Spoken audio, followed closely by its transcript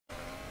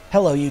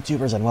Hello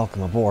YouTubers and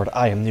welcome aboard.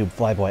 I am Noob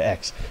Flyboy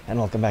X and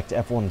welcome back to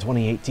F1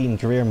 2018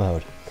 Career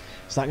Mode.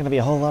 There's not going to be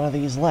a whole lot of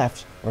these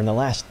left. We're in the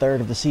last third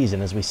of the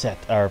season as we set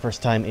our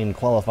first time in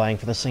qualifying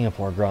for the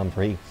Singapore Grand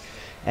Prix.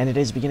 And it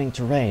is beginning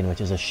to rain,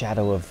 which is a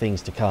shadow of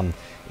things to come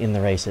in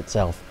the race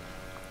itself.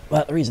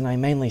 But the reason I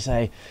mainly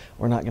say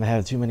we're not going to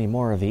have too many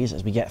more of these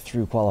as we get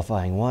through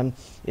qualifying 1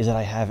 is that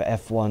I have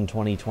F1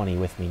 2020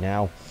 with me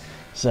now.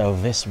 So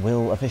this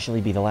will officially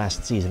be the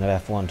last season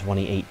of F1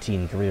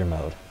 2018 Career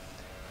Mode.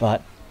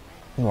 But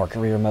more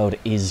Career Mode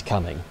is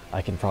coming,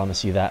 I can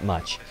promise you that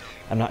much.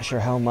 I'm not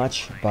sure how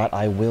much, but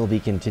I will be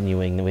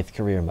continuing with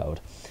Career Mode.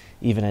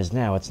 Even as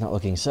now, it's not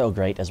looking so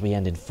great as we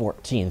ended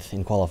 14th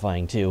in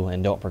qualifying 2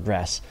 and don't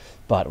progress,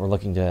 but we're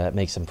looking to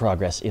make some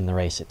progress in the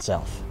race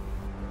itself.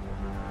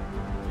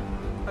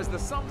 As the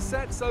sun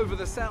sets over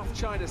the South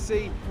China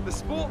Sea, the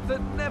sport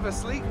that never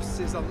sleeps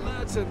is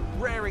alert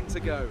and raring to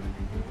go.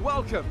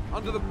 Welcome,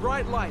 under the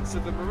bright lights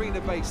of the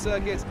Marina Bay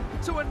circuit,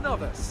 to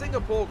another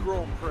Singapore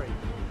Grand Prix.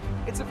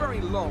 It's a very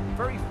long,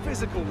 very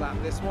physical lap,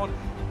 this one,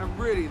 and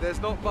really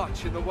there's not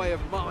much in the way of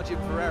margin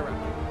for error.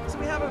 So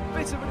we have a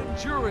bit of an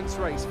endurance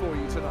race for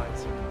you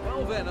tonight.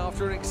 Well then,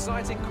 after an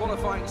exciting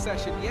qualifying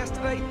session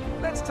yesterday,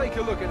 let's take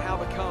a look at how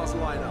the cars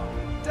line up.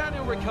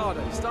 Daniel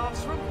Ricciardo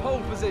starts from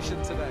pole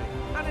position today,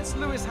 and it's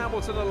Lewis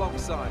Hamilton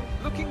alongside.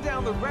 Looking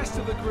down the rest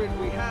of the grid,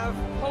 we have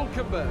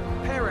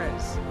Hulkenberg,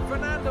 Perez,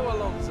 Fernando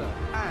Alonso,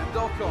 and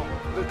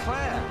Ocon,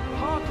 Leclerc,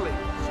 Hartley,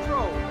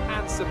 Stroll,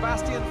 and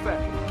Sebastian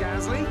Vettel,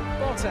 Gasly,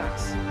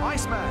 Bottas,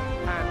 Iceman,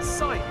 and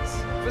Sainz.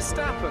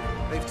 Verstappen,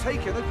 they've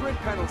taken a grid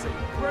penalty.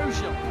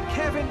 Grosjean,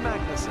 Kevin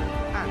Magnussen,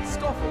 and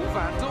Stoffel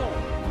van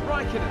Dorn.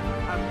 Raikkonen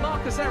and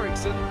Marcus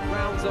Ericsson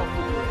rounds off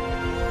the grid.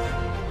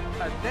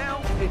 And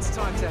now it's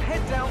time to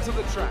head down to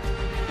the track.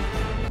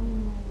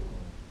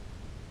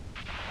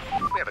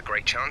 We have a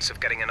great chance of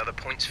getting another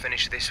points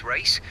finish this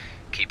race.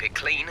 Keep it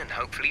clean and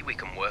hopefully we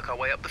can work our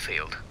way up the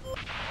field.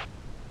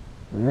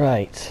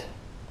 Right.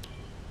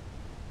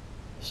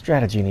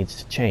 Strategy needs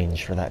to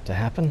change for that to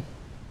happen,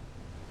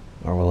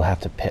 or we'll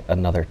have to pit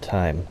another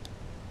time.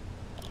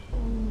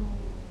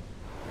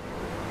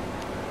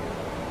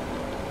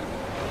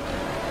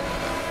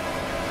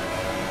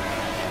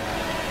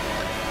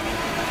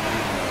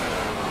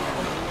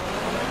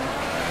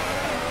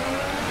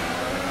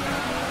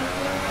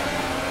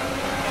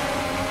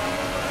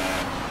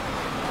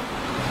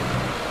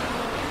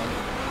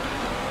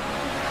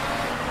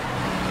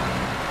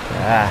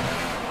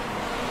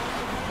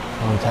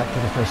 Contact to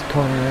the first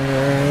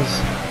corners.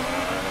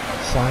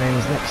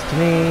 Signs next to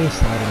me.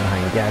 Sliding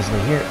behind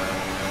Gasly here.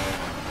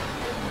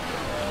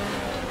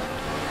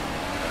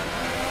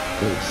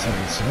 Ooh,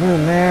 some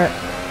room there.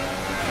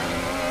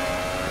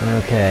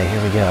 Okay,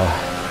 here we go.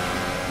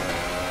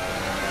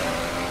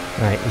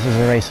 Right, this is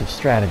a race of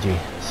strategy,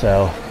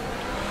 so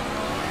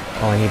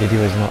all I need to do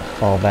is not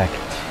fall back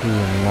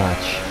too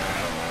much.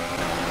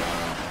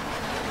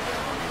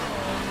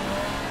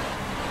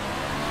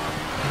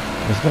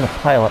 There's been a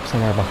pile up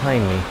somewhere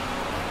behind me,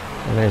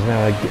 and there's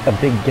now a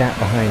big gap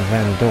behind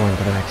Van Dorn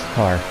to the next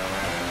car.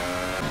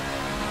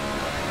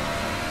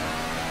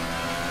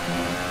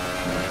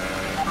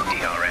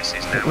 DRS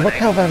is now Look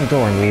how Van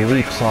Dorn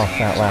leaps off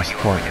that last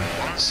corner.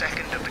 1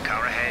 second of the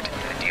car ahead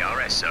in the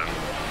DRS zone.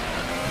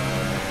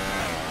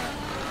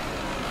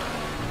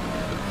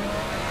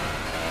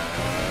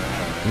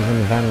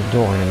 Even Van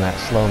Dorn in that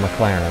slow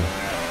McLaren.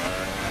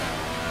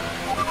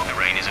 The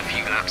rain is a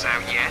few laps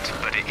out yet,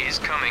 but it is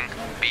coming.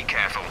 Be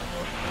careful.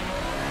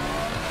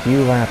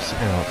 Few laps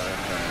out.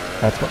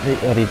 That's what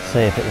he'd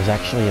say if it was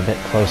actually a bit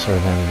closer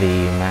than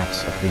the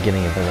maps at the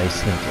beginning of the race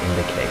seem to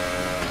indicate.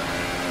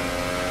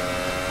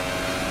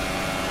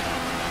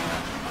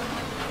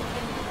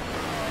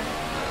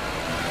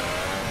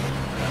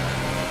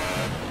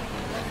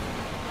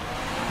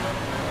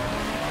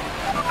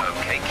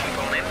 Okay, keep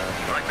on in.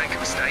 You might make a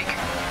mistake.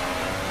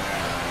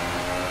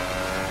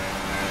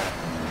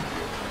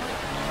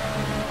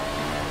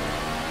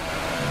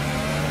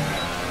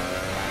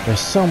 There's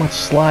so much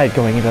slide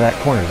going into that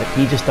corner that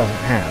he just doesn't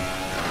have.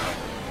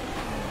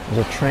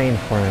 There's a train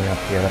forming up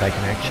here that I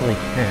can actually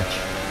catch.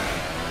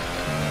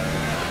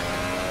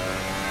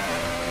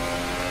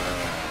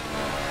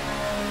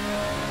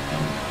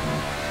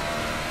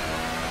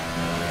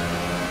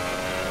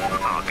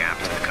 Our gap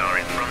to the car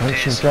in front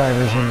Bunch is of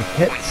drivers in the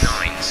pits.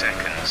 1.9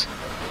 seconds.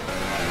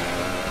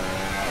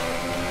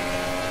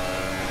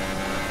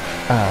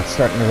 Ah, it's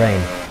starting to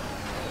rain.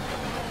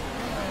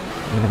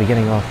 I'm going to be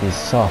getting off these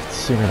softs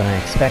sooner than I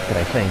expected,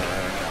 I think.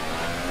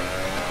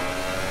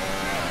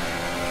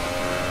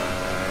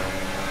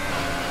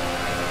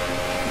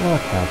 Look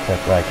how quick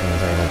Raikkonen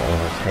is able to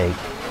overtake.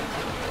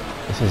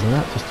 This is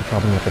not just a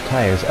problem with the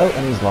tires. Oh,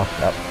 and he's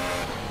locked up.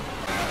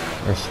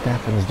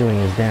 Verstappen's doing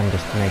his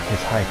damnedest to make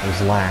his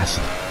hypers last.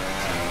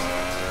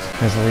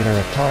 There's the leader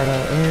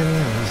Ricciardo in,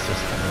 and he's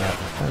just coming out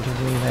in front of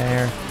me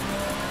there.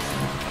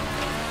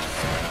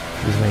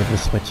 He's made the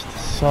switch to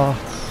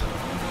softs.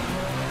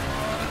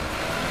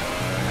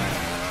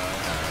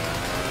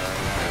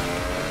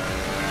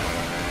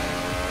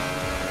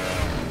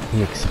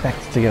 He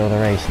expects to go the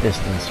race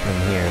distance from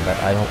here, but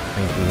I don't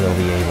think he will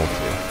be able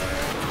to.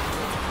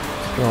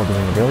 Still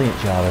doing a brilliant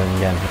job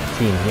again with the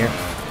team here.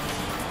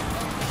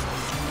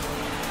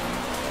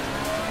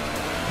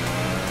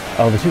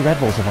 Oh, the two Red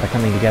Bulls are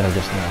coming together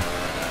just now.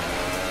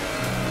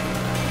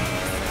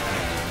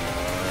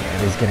 Yeah,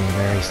 it is getting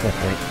very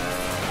slippery.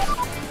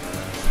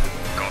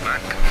 Got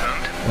that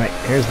confirmed. Right,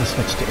 here's the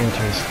switch to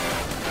inters.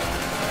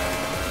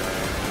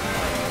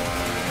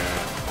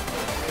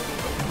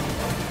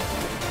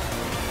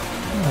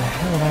 How the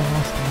hell have I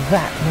lost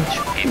that much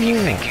If you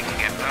fuel? think you can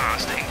get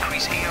past,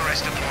 increase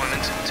ERS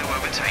deployment to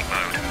overtake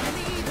mode.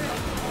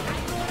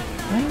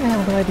 Why the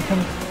hell do I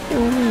become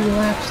 3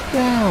 laps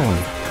down?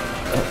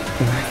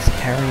 Max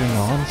carrying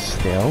on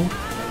still?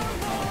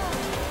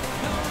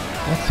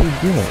 What's he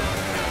doing?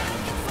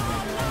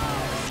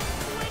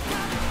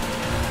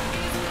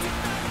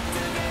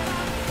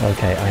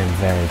 Okay, I am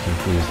very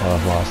confused how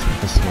I've lost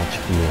this much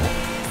fuel.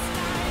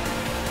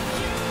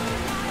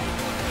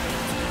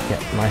 Yeah,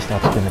 my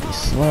stop's gonna be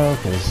slow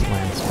because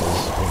Lance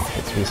was in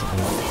pits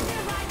recently.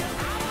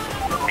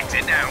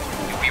 Exit now.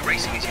 You'll be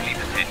racing as you leave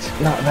the pits.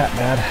 Not that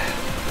bad.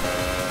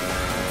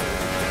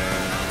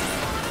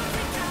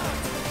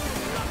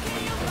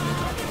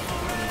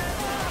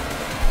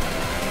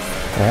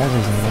 Perez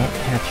is not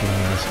catching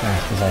me as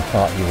fast as I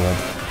thought he would.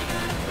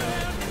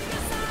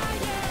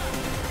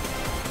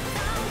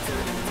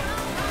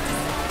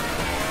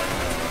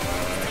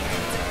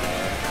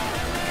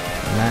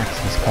 Max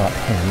has caught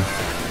him.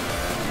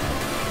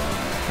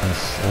 I'm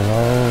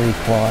slowly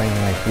clawing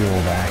my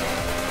fuel back.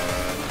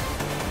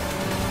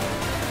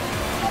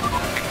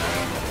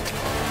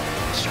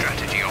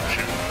 Strategy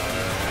option.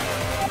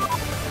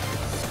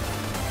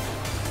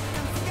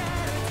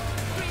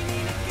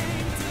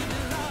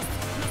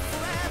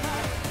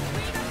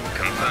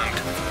 Confirmed.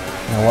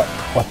 Now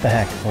what the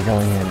heck? We're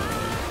going in.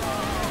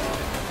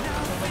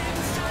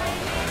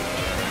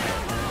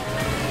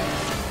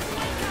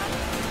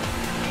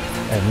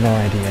 I have no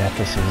idea if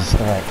this is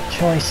the right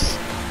choice.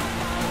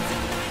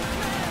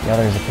 The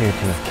others appear to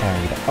have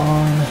carried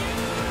on.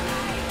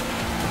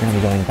 We're going to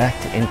be going back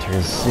to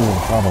inters soon,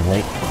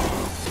 probably.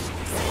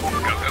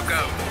 Go, go,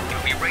 go.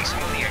 You'll be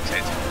racing on the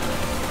exit.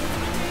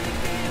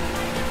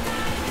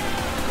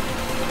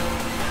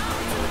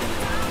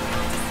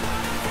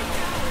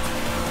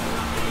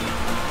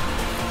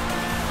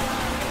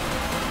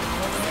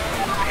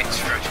 Pit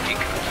strategy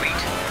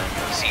complete.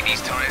 See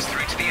these tyres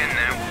through to the end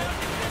now.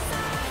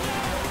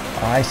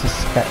 I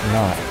suspect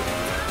not.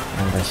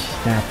 And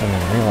Verstappen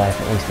in real life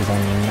at least is a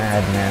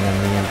madman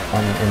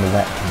in the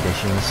wet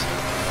conditions.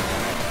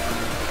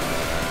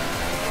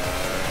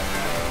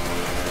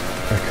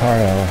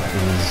 Ricardo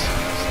is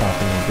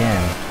stopping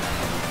again.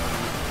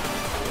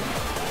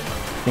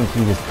 I think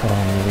he just put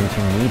on the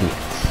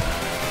intermediates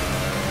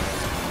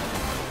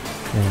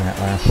in that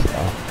last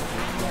stop.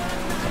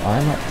 So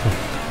I'm up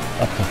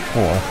to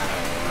 4th,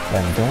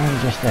 then Dorn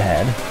just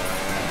ahead.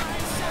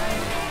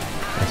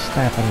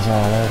 Verstappen's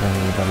all over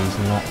me, but he's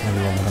not going to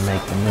be able to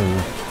make the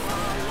move.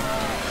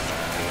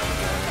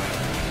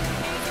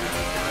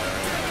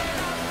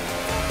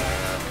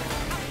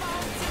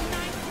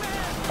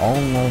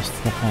 Almost to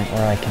the point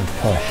where I can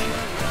push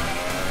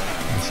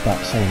and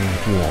stop saving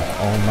fuel.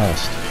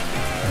 Almost.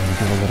 I need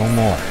to do a little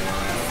more.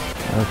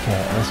 Okay,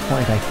 at this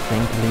point I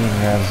think lean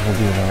revs will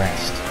do the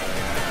rest.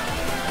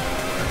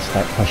 Let's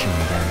start pushing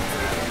again.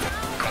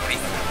 Copy.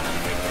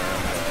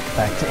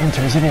 Back to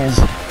inters it is.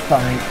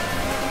 Fine.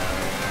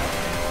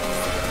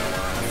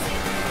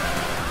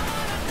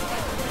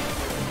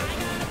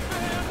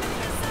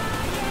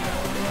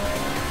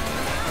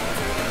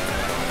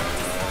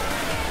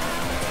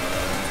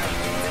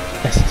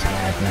 This is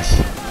madness.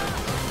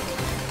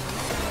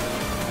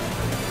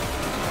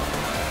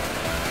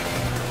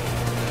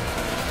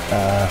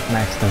 If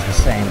Max does the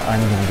same, I'm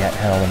gonna get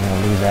held. I'm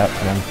gonna lose out to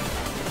him.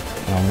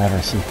 And I'll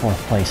never see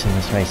 4th place in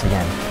this race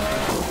again.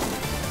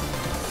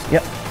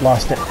 Yep,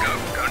 lost it. Go,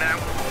 go now.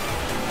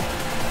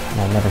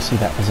 And I'll never see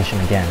that position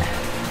again.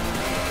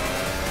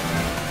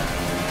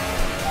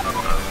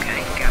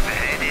 Okay, gap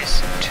ahead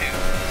is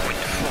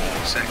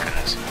 2.4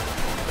 seconds.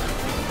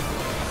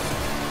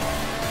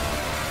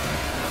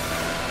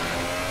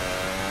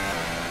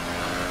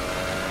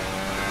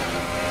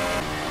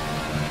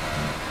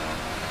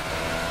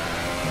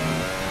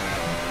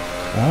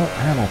 Well,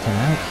 Hamilton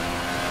out.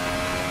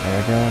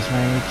 There goes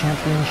my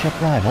championship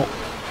rival.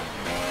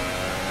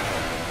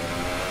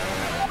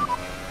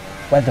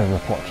 Weather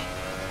report.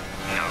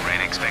 No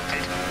rain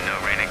expected. No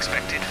rain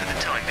expected for the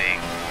time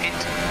being.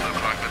 Hint,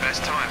 look like the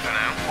best time for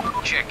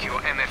now. Check your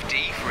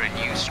MFD for a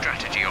new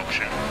strategy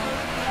option.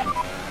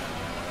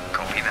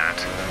 Copy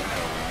that.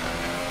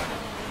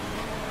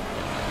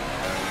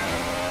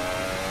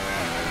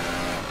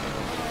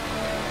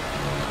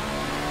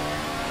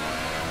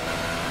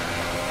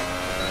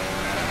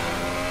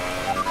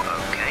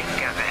 Okay,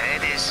 gap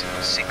ahead is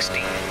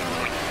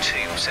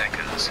 16.2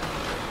 seconds.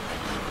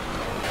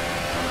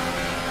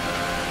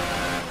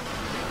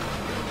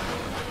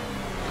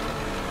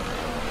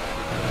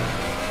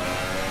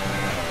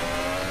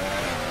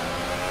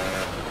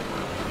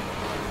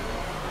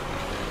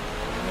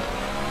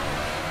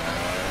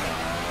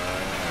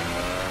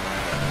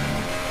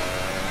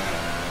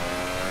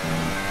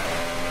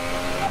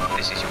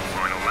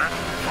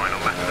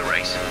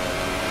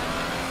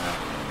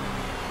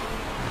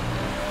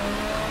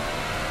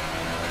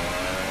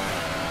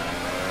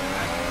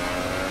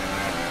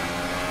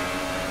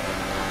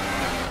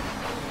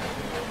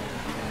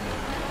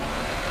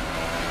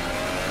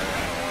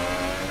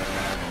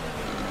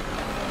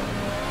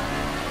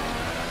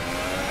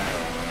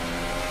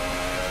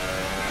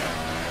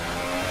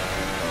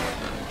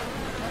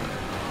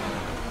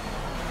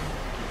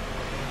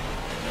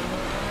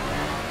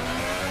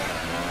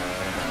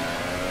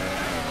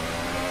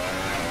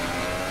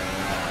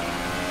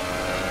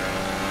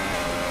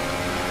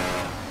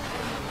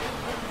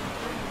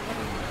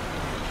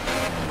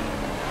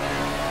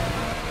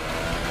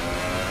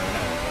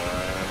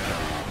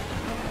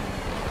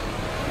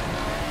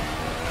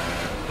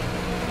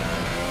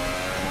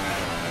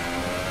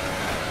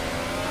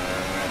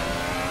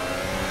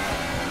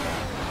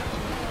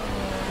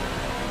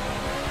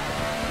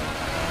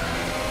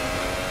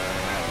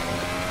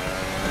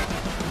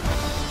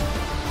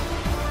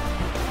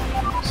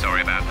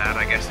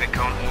 that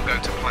can't all go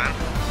to plan,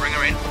 bring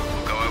her in.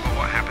 We'll go over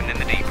what happened in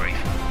the debrief.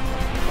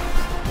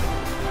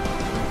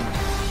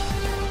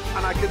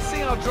 And I can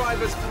see our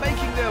drivers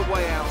making their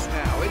way out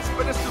now. It's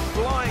been a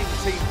sublime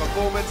team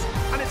performance,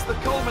 and it's the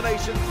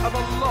culmination of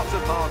a lot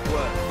of hard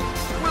work.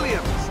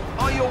 Williams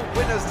are your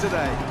winners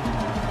today.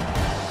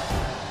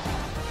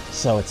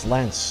 So it's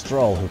Lance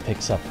Stroll who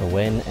picks up the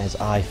win as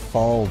I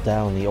fall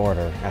down the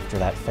order after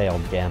that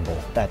failed gamble.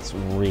 That's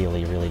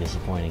really, really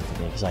disappointing to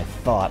me because I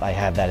thought I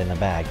had that in the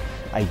bag.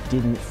 I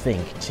didn't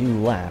think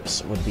 2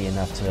 laps would be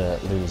enough to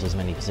lose as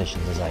many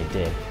positions as I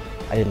did.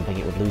 I didn't think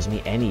it would lose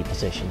me any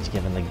positions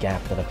given the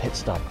gap that a pit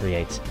stop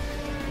creates.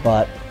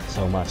 But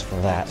so much for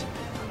that.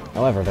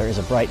 However, there is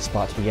a bright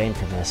spot to be gained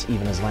from this,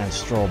 even as Lance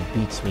Stroll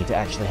beats me to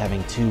actually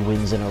having 2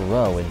 wins in a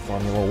row in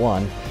Formula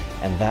 1,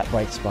 and that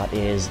bright spot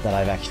is that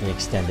I've actually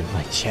extended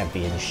my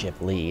championship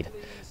lead.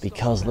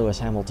 Because Lewis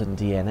Hamilton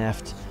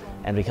DNF'd,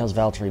 and because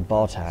Valtteri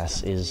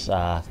Bottas is,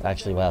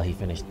 actually, well, he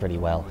finished pretty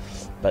well,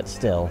 but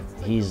still,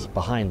 he's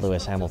behind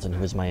Lewis Hamilton,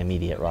 who is my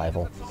immediate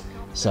rival.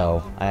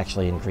 So, I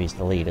actually increased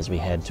the lead as we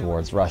head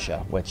towards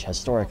Russia, which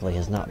historically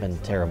has not been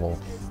terrible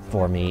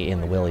for me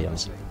in the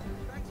Williams.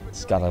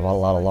 It's got a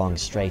lot of long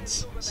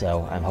straights,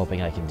 so I'm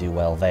hoping I can do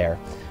well there.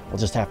 We'll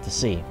just have to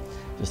see.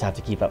 Just have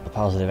to keep up the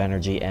positive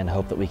energy and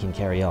hope that we can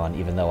carry on,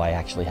 even though I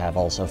actually have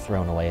also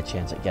thrown away a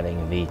chance at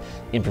getting the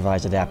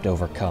Improvised Adapt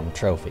Overcome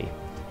trophy.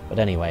 But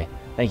anyway,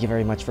 thank you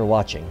very much for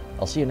watching.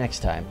 I'll see you next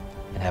time,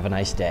 and have a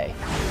nice day.